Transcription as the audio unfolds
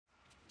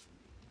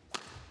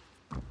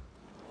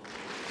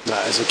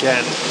That is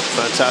again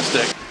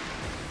fantastic.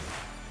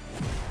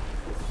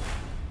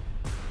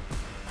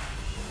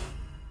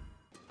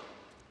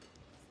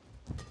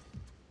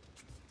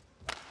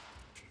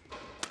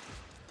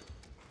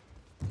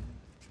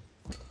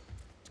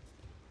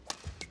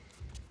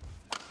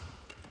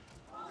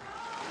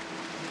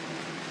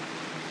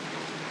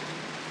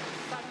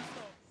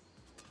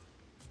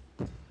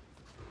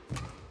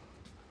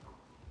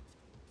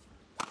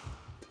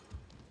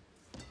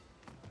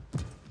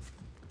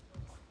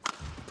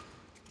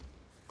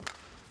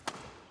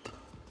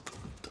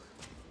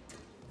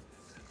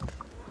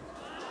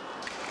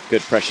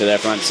 Good pressure there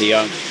for Ansi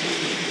Young.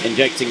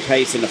 Injecting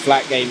pace in the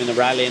flat game in the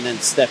rally and then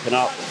stepping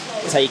up,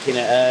 taking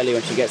it early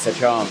when she gets a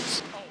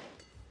chance.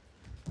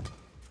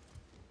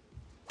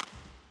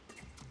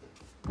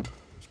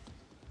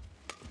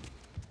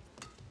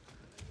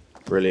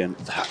 Brilliant.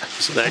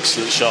 That's an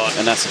excellent shot.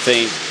 And that's the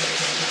thing.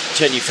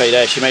 Chen Yu Fei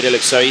there, she made it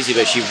look so easy,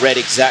 but she read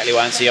exactly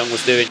what Ansi Young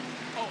was doing.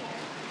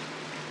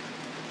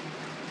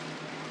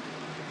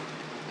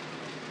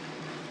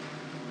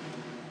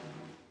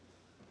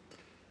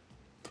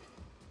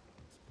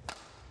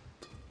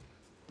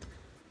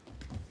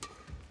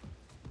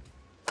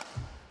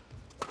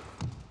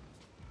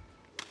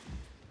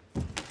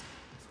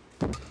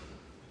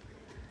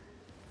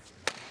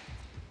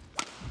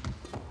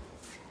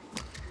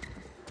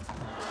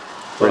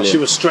 Well, she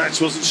was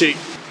stretched, wasn't she?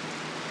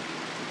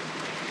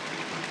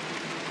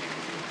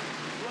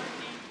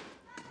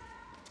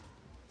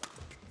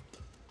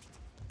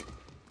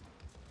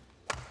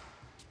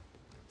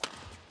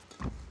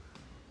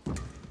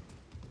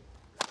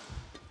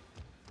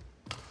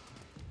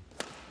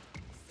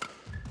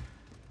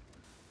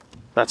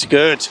 That's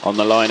good. On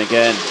the line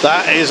again.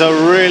 That is a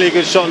really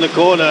good shot in the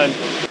corner.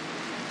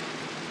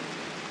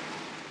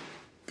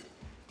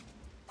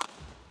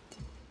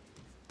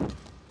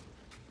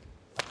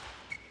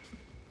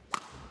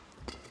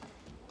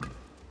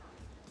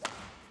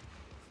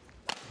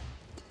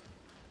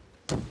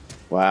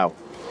 Wow.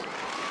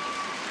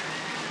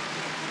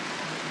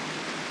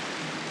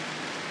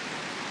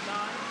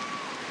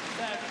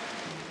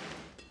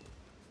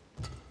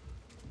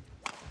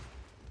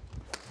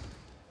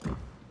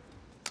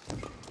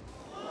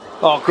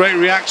 Oh, great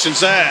reactions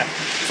there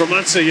from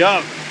Ansi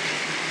Young.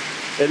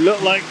 It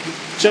looked like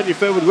Chen Yu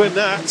Fei would win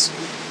that.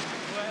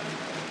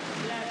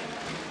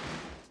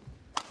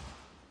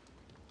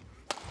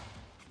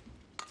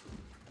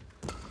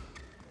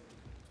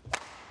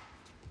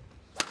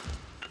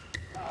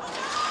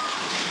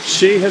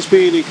 She has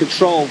been in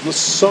control for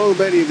so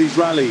many of these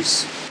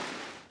rallies.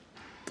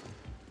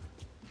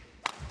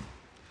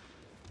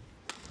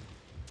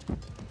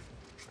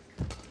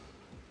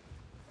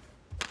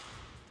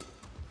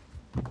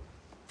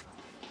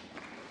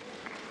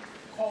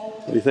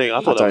 What do you think?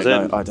 I thought that was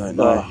in. I don't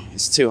know. Oh.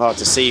 It's too hard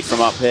to see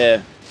from up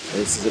here.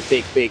 This is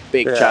a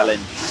big challenge.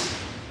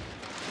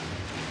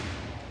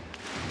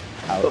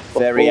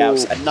 Very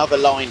out. Another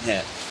line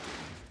here.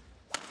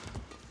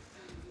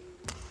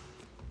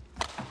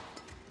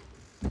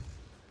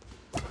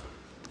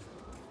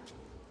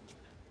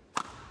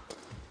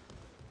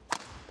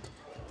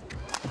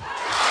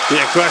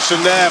 The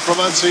aggression there from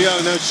Ansi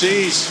Young. Now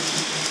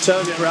she's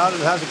turned it around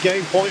and has a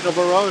game point of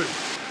her own.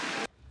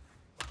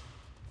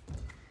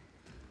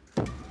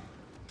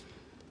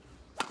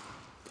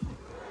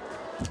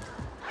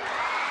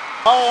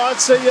 Oh,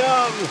 Ansi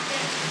Young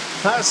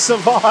has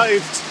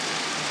survived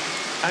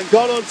and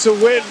gone on to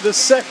win the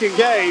second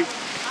game.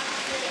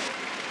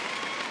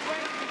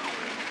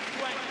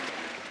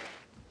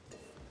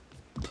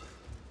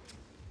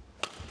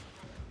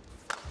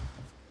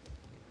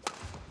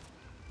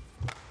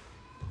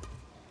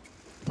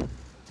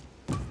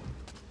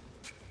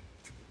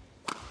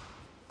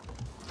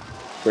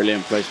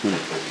 Brilliant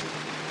placement.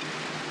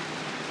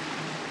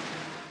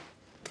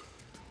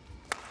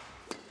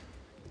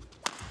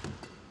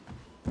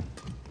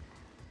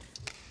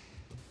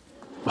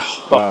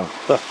 Wow.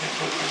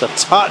 The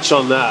touch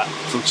on that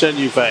from Chen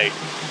Yu Fei.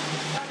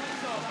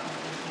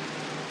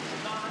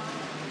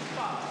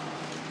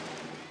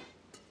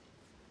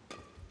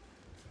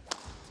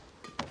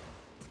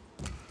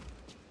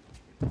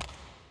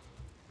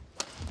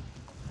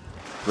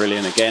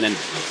 Brilliant again, and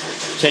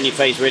Chen Yu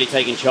Fei's really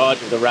taking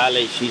charge of the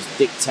rally. She's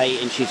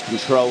dictating, she's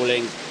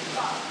controlling.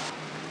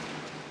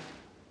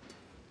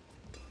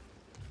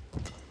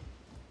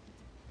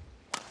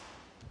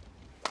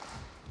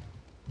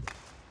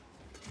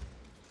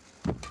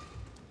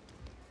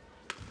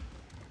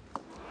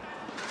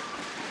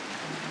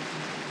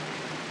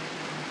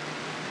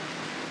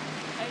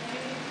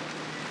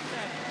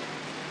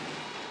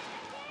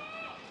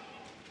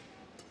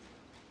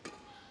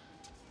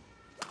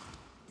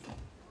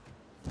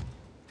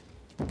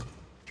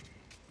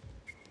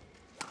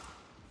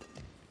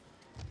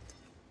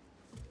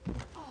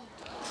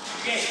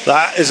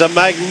 That is a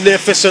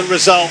magnificent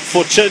result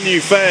for Chen Yu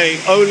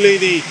Fei. Only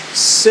the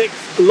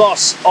 6th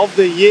loss of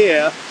the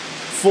year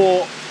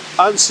for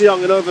Ansi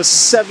Young in over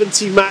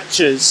 70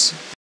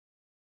 matches.